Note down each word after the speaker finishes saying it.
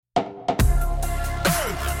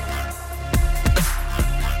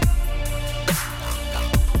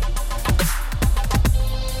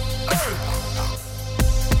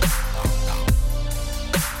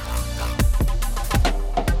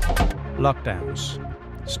Lockdowns,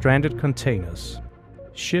 stranded containers,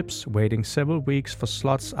 ships waiting several weeks for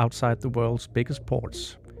slots outside the world's biggest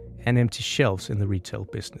ports, and empty shelves in the retail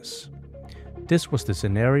business. This was the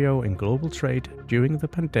scenario in global trade during the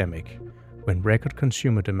pandemic, when record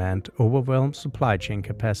consumer demand overwhelmed supply chain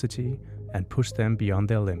capacity and pushed them beyond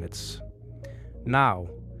their limits. Now,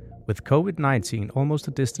 with COVID-19 almost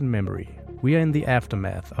a distant memory, we are in the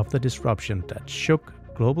aftermath of the disruption that shook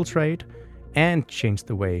global trade and changed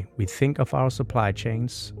the way we think of our supply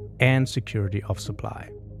chains and security of supply.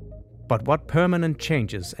 But what permanent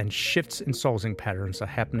changes and shifts in sourcing patterns are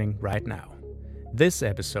happening right now? This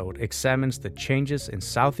episode examines the changes in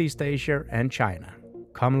Southeast Asia and China,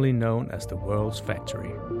 commonly known as the world's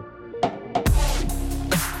factory.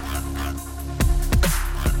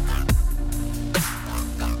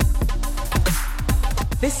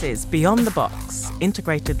 This is Beyond the Box,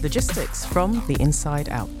 integrated logistics from the inside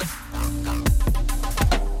out.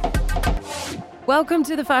 Welcome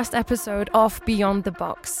to the first episode of Beyond the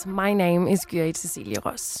Box. My name is Gyrid Cecilie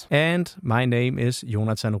Ross. And my name is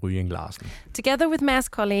Jonathan Rying Larsen. Together with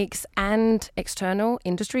Maersk colleagues and external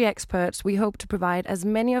industry experts, we hope to provide as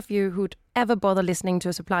many of you who'd ever bother listening to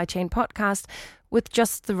a supply chain podcast with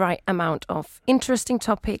just the right amount of interesting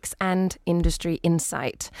topics and industry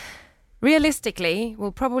insight. Realistically,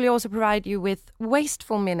 we'll probably also provide you with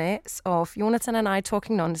wasteful minutes of Jonathan and I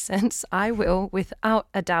talking nonsense. I will, without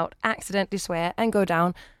a doubt, accidentally swear and go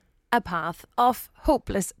down a path of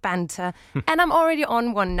hopeless banter. And I'm already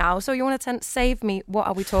on one now. So, Jonathan, save me. What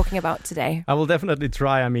are we talking about today? I will definitely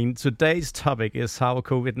try. Today's topic is how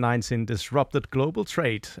COVID-19 disrupted global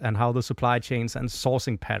trade and how the supply chains and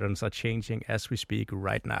sourcing patterns are changing as we speak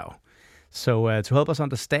right now. So to help us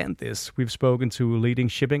understand this, we've spoken to leading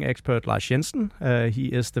shipping expert Lars Jensen. He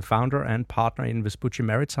is the founder and partner in Vespucci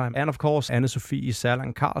Maritime. And of course, Anne-Sophie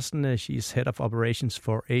Serlang Carlsen. She's head of operations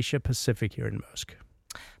for Asia Pacific here in Maersk.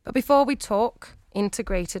 But before we talk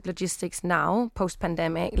integrated logistics now,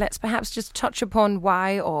 post-pandemic, let's perhaps just touch upon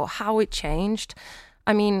why or how it changed.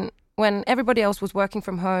 When everybody else was working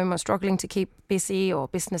from home or struggling to keep busy or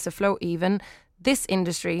business afloat even, this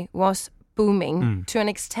industry was booming to an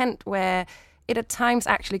extent where it at times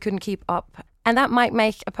actually couldn't keep up. And that might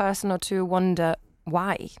make a person or two wonder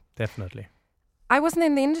why. Definitely. I wasn't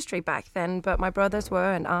in the industry back then, but my brothers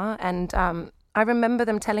were and are. And I remember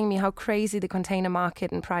them telling me how crazy the container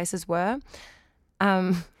market and prices were.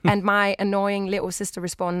 And my annoying little sister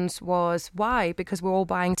response was, why? Because we're all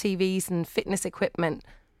buying TVs and fitness equipment.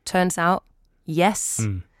 Turns out, yes.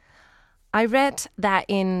 I read that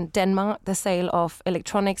in Denmark, the sale of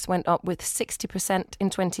electronics went up with 60% in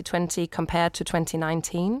 2020 compared to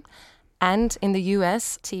 2019. And in the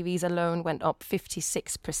US, TVs alone went up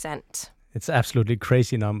 56%. It's absolutely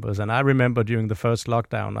crazy numbers. And I remember during the first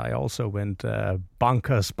lockdown, I also went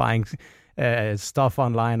bonkers buying stuff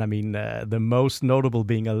online. The most notable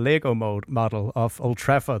being a Lego model of Old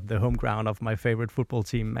Trafford, the home ground of my favorite football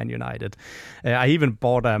team, Man United. I even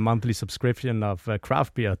bought a monthly subscription of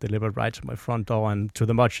craft beer delivered right to my front door, and to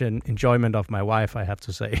the much enjoyment of my wife, I have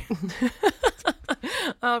to say.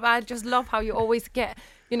 I just love how you always get,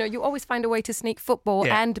 you always find a way to sneak football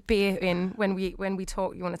and beer in when we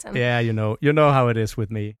talk, Jonathan. Yeah, you know how it is with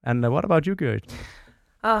me. And what about you, Gyrid?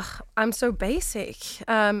 I'm so basic.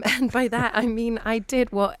 And by that, I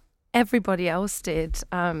did what everybody else did.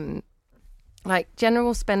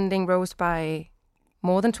 General spending rose by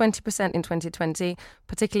more than 20% in 2020,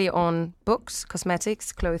 particularly on books,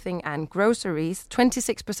 cosmetics, clothing, and groceries.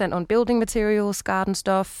 26% on building materials, garden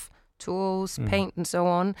stuff, tools, paint, and so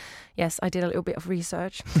on. Yes, I did a little bit of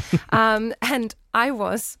research. And I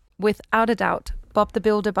was, without a doubt, Bob the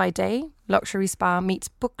Builder by day, luxury spa meets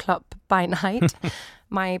book club by night.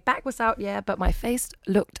 My back was out, but my face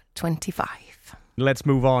looked 25. Let's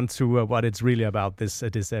move on to what it's really about this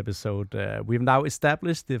episode. We've now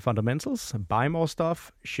established the fundamentals: buy more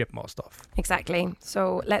stuff, ship more stuff. Exactly.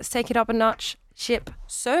 So let's take it up a notch. Ship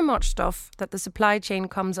so much stuff that the supply chain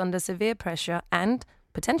comes under severe pressure and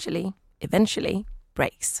potentially, eventually,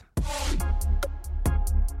 breaks.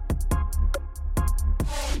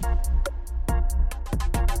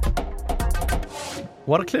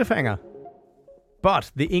 What a cliffhanger.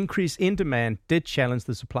 But the increase in demand did challenge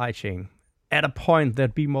the supply chain. At a point,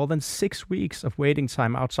 there'd be more than 6 weeks of waiting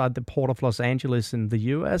time outside the port of Los Angeles in the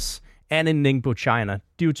US and in Ningbo, China,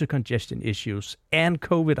 due to congestion issues and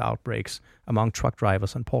COVID outbreaks among truck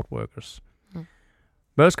drivers and port workers.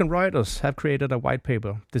 Maersk and Reuters have created a white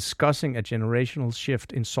paper discussing a generational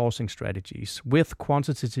shift in sourcing strategies with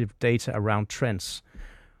quantitative data around trends.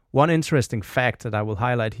 One interesting fact that I will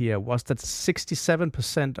highlight here was that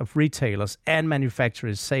 67% of retailers and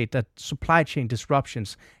manufacturers say that supply chain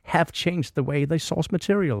disruptions have changed the way they source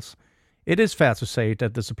materials. It is fair to say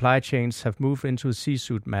that the supply chains have moved into a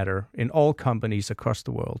C-suite matter in all companies across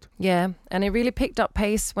the world. Yeah, and it really picked up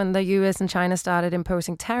pace when the US and China started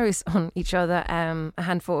imposing tariffs on each other a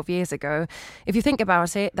handful of years ago. If you think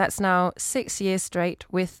about it, that's now 6 years straight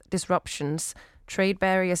with disruptions, trade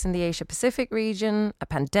barriers in the Asia-Pacific region, a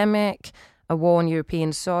pandemic, a war on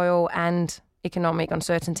European soil, and economic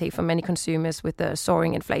uncertainty for many consumers with the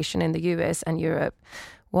soaring inflation in the US and Europe.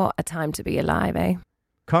 What a time to be alive, eh?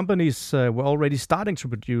 Companies were already starting to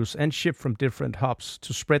produce and ship from different hubs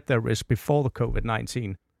to spread their risk before the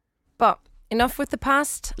COVID-19. But enough with the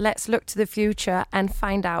past. Let's look to the future and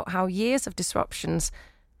find out how years of disruptions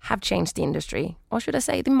have changed the industry, or should I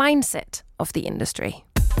say the mindset of the industry.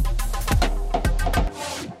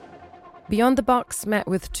 Beyond the Box met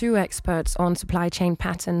with two experts on supply chain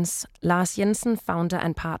patterns, Lars Jensen, founder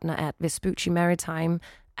and partner at Vespucci Maritime,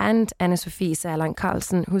 and Anne-Sophie Særlein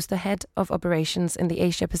Carlsen, who's the head of operations in the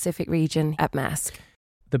Asia-Pacific region at Maersk.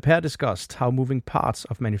 The pair discussed how moving parts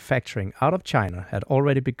of manufacturing out of China had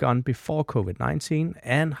already begun before COVID-19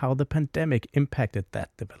 and how the pandemic impacted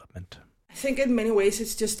that development. I think in many ways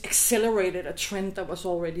it's just accelerated a trend that was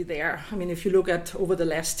already there. I mean, if you look at over the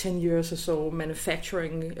last 10 years or so,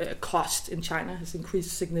 manufacturing cost in China has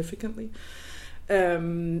increased significantly,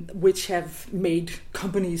 which have made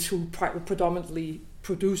companies who predominantly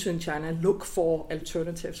produce in China look for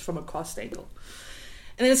alternatives from a cost angle.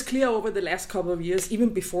 And it's clear over the last couple of years, even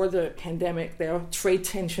before the pandemic, there were trade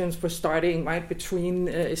tensions were starting right between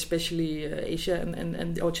especially Asia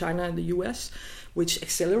or China and the US, which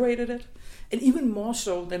accelerated it. And even more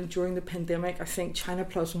so than during the pandemic, I think China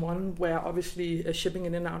Plus One, where obviously shipping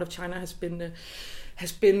in and out of China has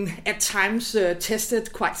been at times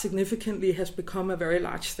tested quite significantly, has become a very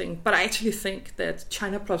large thing. But I actually think that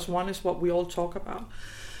China Plus One is what we all talk about.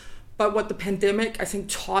 But what the pandemic, I think,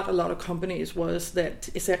 taught a lot of companies was that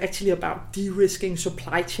it's actually about de-risking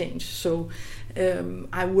supply chains. So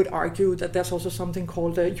I would argue that there's also something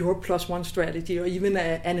called a Europe Plus One strategy, or even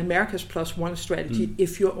an Americas Plus One strategy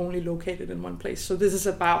if you're only located in one place. So this is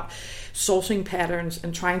about sourcing patterns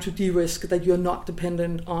and trying to de-risk that you're not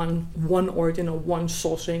dependent on one origin or one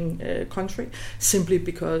sourcing country, simply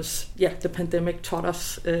because, the pandemic taught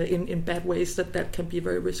us in bad ways that can be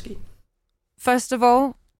very risky. First of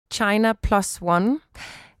all, China Plus One.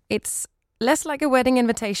 It's less like a wedding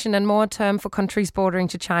invitation and more a term for countries bordering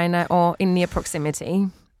to China or in near proximity.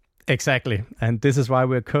 Exactly. And this is why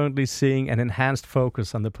we're currently seeing an enhanced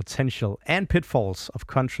focus on the potential and pitfalls of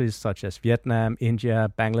countries such as Vietnam,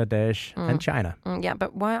 India, Bangladesh, and China. Yeah,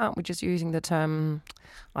 but why aren't we just using the term,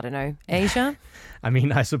 I don't know, Asia? I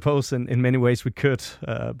mean, I suppose in many ways we could,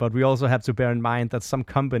 but we also have to bear in mind that some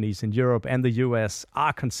companies in Europe and the US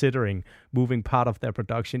are considering moving part of their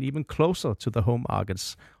production even closer to the home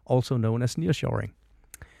markets, also known as nearshoring.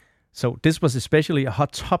 So this was especially a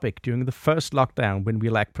hot topic during the first lockdown when we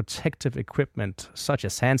lacked protective equipment such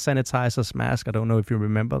as hand sanitizers, masks. I don't know if you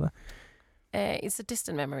remember that. It's a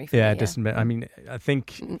distant memory for me. Yeah, distant. I mean, I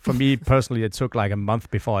think for me personally, it took like a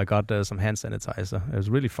month before I got some hand sanitizer. It was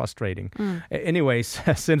really frustrating. Anyways,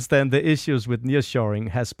 since then, the issues with nearshoring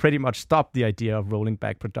has pretty much stopped the idea of rolling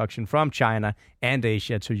back production from China and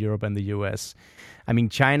Asia to Europe and the US. I mean,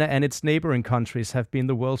 China and its neighboring countries have been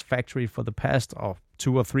the world's factory for the past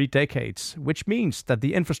 2 or 3 decades, which means that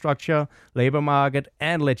the infrastructure, labor market,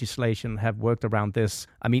 and legislation have worked around this.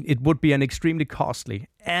 I mean, it would be an extremely costly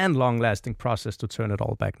and long-lasting process to turn it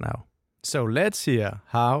all back now. So let's hear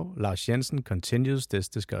how Lars Jensen continues this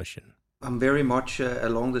discussion. I'm very much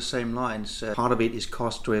along the same lines. Part of it is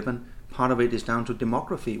cost-driven. Part of it is down to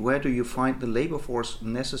demography. Where do you find the labor force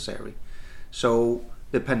necessary? So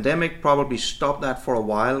the pandemic probably stopped that for a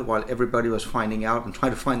while everybody was finding out and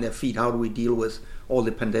trying to find their feet. How do we deal with all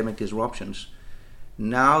the pandemic disruptions?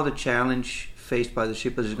 Now the challenge faced by the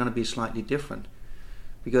shippers is going to be slightly different,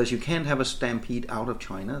 because you can't have a stampede out of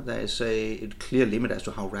China. There is a clear limit as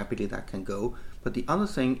to how rapidly that can go. But the other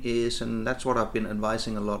thing is, and that's what I've been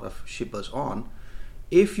advising a lot of shippers on,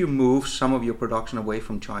 if you move some of your production away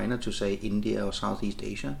from China to, say, India or Southeast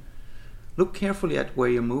Asia, look carefully at where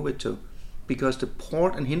you move it to, because the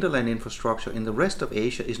port and hinterland infrastructure in the rest of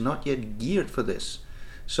Asia is not yet geared for this.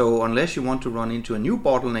 So unless you want to run into a new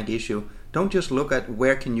bottleneck issue, don't just look at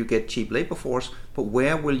where can you get cheap labor force, but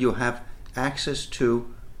where will you have access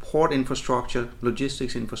to port infrastructure,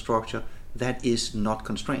 logistics infrastructure that is not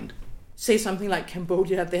constrained. say something like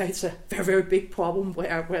Cambodia, there is a very, very big problem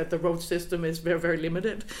where the road system is very, very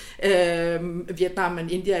limited. Vietnam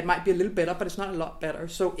and India, it might be a little better, but it's not a lot better.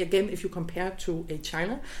 So again, if you compare to a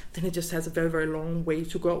China, then it just has a very, very long way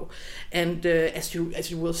to go. And as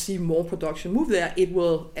you will see more production move there, it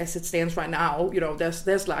will, as it stands right now,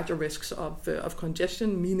 there's larger risks of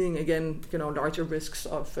congestion, meaning again, larger risks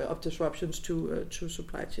of disruptions to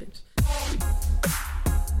supply chains.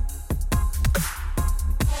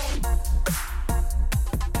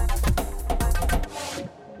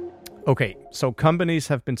 Okay, so companies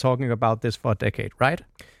have been talking about this for a decade, right?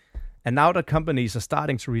 And now that companies are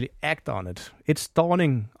starting to really act on it, it's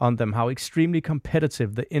dawning on them how extremely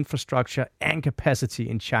competitive the infrastructure and capacity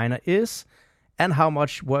in China is, and how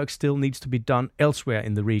much work still needs to be done elsewhere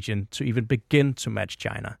in the region to even begin to match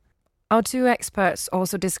China. Our two experts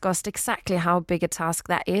also discussed exactly how big a task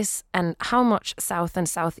that is and how much South and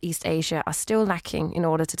Southeast Asia are still lacking in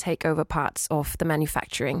order to take over parts of the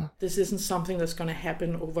manufacturing. This isn't something that's going to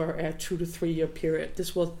happen over a 2 to 3 year period.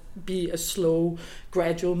 This will be a slow,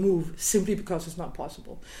 gradual move simply because it's not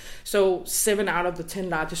possible. So 7 out of the 10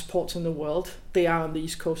 largest ports in the world, they are on the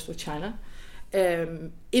east coast of China.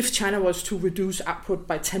 If China was to reduce output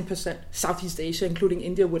by 10%, Southeast Asia, including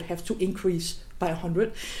India, would have to increase by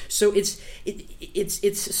 100. So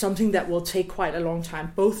it's something that will take quite a long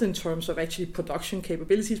time, both in terms of actually production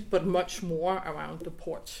capabilities, but much more around the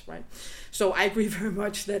ports, right? So I agree very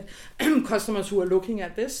much that customers who are looking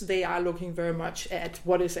at this, they are looking very much at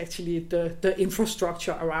what is actually the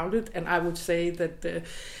infrastructure around it. And I would say that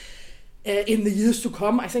in the years to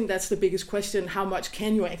come, I think that's the biggest question. How much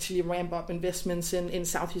can you actually ramp up investments in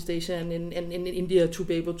Southeast Asia and in India to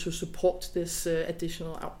be able to support this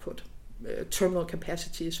additional output? Terminal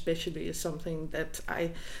capacity especially is something that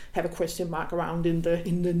I have a question mark around in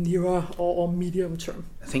the nearer or medium term.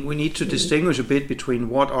 I think we need to distinguish a bit between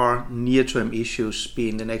what are near-term issues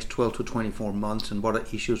being the next 12 to 24 months and what are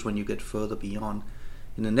issues when you get further beyond.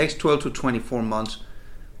 In the next 12 to 24 months,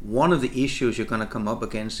 one of the issues you're going to come up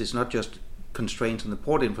against is not just constraints on the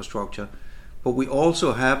port infrastructure, but we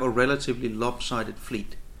also have a relatively lopsided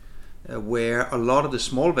fleet where a lot of the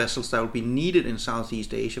small vessels that will be needed in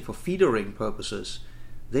Southeast Asia for feedering purposes,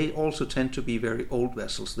 they also tend to be very old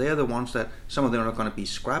vessels. They're the ones that some of them are going to be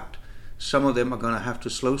scrapped, some of them are going to have to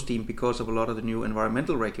slow steam because of a lot of the new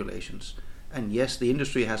environmental regulations. And yes, the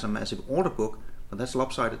industry has a massive order book, but that's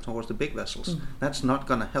lopsided towards the big vessels. That's not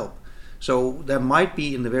going to help. So there might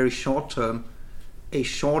be in the very short term a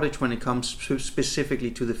shortage when it comes specifically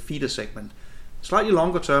to the feeder segment. Slightly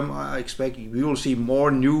longer term, I expect we will see more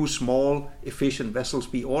new, small, efficient vessels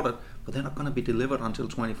be ordered, but they're not going to be delivered until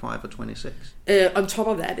 25 or 26. On top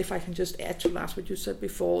of that, if I can just add to Lars what you said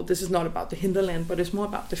before, this is not about the hinterland, but it's more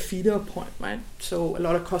about the feeder point, right? So a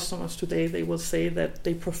lot of customers today, they will say that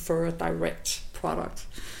they prefer a direct product.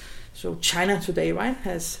 So China today, right,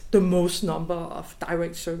 has the most number of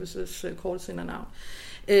direct services calls in and out.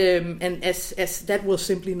 And as that will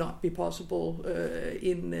simply not be possible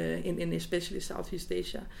in especially Southeast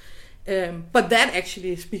Asia. But that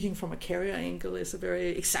actually, speaking from a carrier angle, is a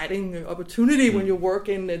very exciting opportunity when you work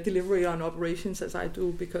in delivery on operations as I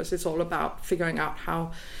do, because it's all about figuring out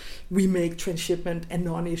how we make transshipment a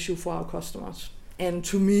non-issue for our customers. And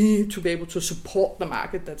to me, to be able to support the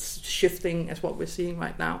market that's shifting as what we're seeing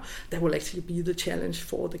right now, that will actually be the challenge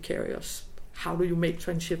for the carriers. How do you make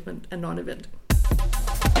transshipment a non-event?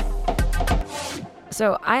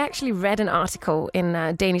 So I actually read an article in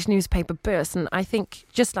a Danish newspaper Børsen, I think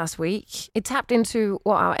just last week. It tapped into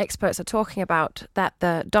what our experts are talking about, that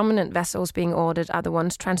the dominant vessels being ordered are the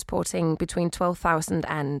ones transporting between 12,000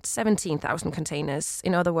 and 17,000 containers.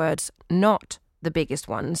 In other words, not the biggest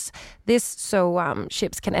ones. This so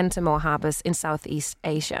ships can enter more harbors in Southeast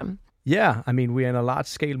Asia. Yeah, I mean, we're in a large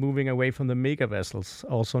scale moving away from the mega vessels,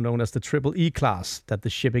 also known as the Triple E class, that the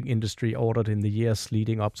shipping industry ordered in the years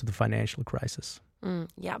leading up to the financial crisis.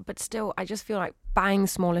 Yeah, but still, I just feel like buying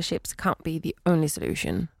smaller ships can't be the only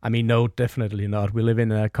solution. I mean, no, definitely not. We live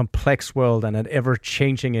in a complex world and an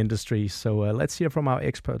ever-changing industry. So let's hear from our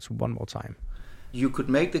experts one more time. You could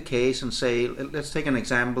make the case and say, let's take an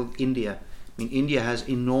example, India. I mean, India has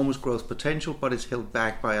enormous growth potential, but it's held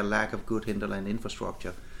back by a lack of good hinterland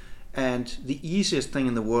infrastructure. And the easiest thing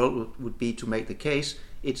in the world would be to make the case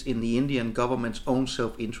it's in the Indian government's own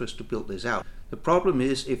self-interest to build this out. The problem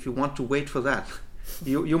is, if you want to wait for that,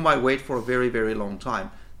 you might wait for a very, very long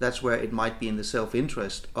time. That's where it might be in the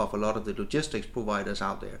self-interest of a lot of the logistics providers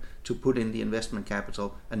out there to put in the investment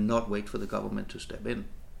capital and not wait for the government to step in.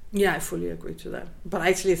 Yeah, I fully agree to that. But I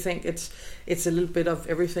actually think it's a little bit of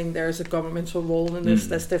everything. There is a governmental role in this.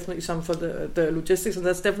 There's definitely some for the logistics, and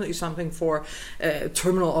there's definitely something for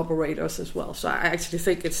terminal operators as well. So I actually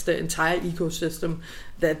think it's the entire ecosystem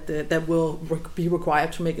that will be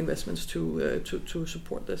required to make investments to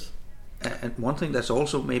support this. And one thing that's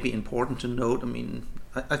also maybe important to note, I mean,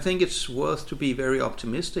 I think it's worth to be very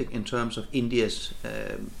optimistic in terms of India's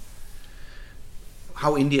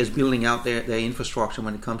how India is building out their infrastructure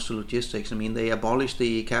when it comes to logistics. I mean, they abolished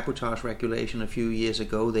the cabotage regulation a few years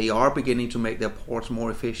ago. They are beginning to make their ports more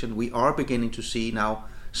efficient. We are beginning to see now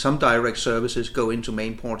some direct services go into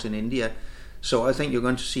main ports in India. So I think you're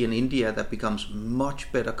going to see an India that becomes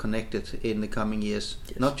much better connected in the coming years,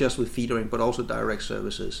 not just with feedering, but also direct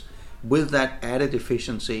services. With that added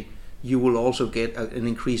efficiency, you will also get an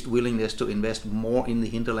increased willingness to invest more in the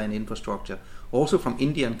hinterland infrastructure, also from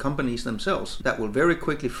Indian companies themselves, that will very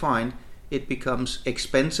quickly find it becomes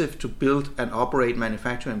expensive to build and operate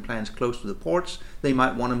manufacturing plants close to the ports. They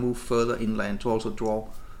might want to move further inland to also draw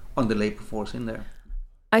on the labor force in there.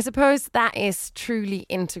 I suppose that is truly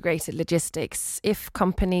integrated logistics. If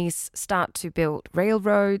companies start to build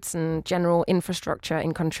railroads and general infrastructure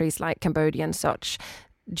in countries like Cambodia and such,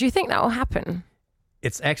 do you think that will happen?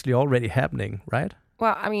 It's actually already happening, right?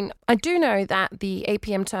 Well, I mean, I do know that the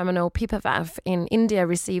APM terminal prevail in India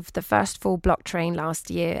received the first full block train last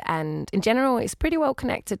year, and in general, it's pretty well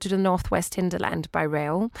connected to the northwest hinterland by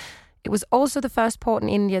rail. It was also the first port in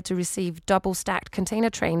India to receive double-stacked container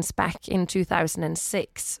trains back in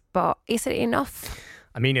 2006. But is it enough?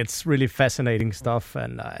 I mean, it's really fascinating stuff,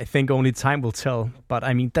 and I think only time will tell. But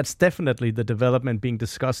I mean, that's definitely the development being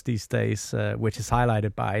discussed these days, which is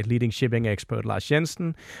highlighted by leading shipping expert Lars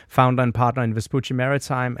Jensen, founder and partner in Vespucci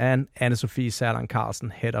Maritime, and Anne-Sophie Serland Carlsen,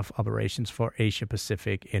 head of operations for Asia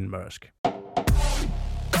Pacific in Maersk.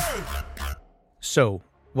 So,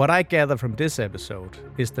 what I gather from this episode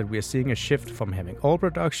is that we are seeing a shift from having all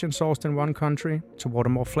production sourced in one country toward a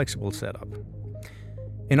more flexible setup.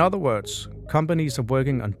 In other words, companies are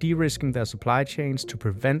working on de-risking their supply chains to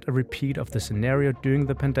prevent a repeat of the scenario during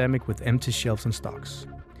the pandemic with empty shelves and stocks.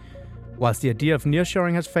 Whilst the idea of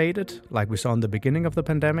nearshoring has faded, like we saw in the beginning of the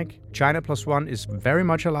pandemic, China Plus One is very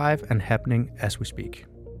much alive and happening as we speak.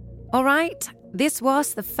 All right, this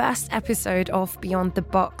was the first episode of Beyond the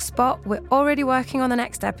Box, but we're already working on the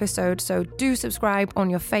next episode, so do subscribe on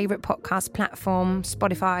your favourite podcast platform,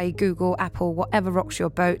 Spotify, Google, Apple, whatever rocks your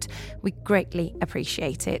boat. We greatly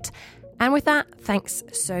appreciate it. And with that, thanks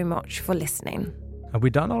so much for listening. Are we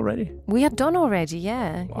done already? We are done already,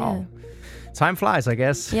 yeah. Wow. Yeah. Time flies, I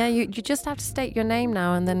guess. Yeah, you just have to state your name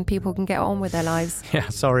now and then people can get on with their lives. Yeah,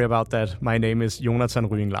 sorry about that. My name is Jonathan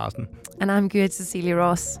Ryen Larsen. And I'm good, Cecilie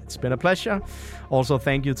Ross. It's been a pleasure. Also,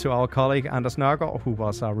 thank you to our colleague Anders Nørgaard, who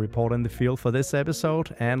was our reporter in the field for this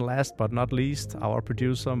episode. And last but not least, our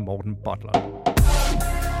producer, Morten Butler.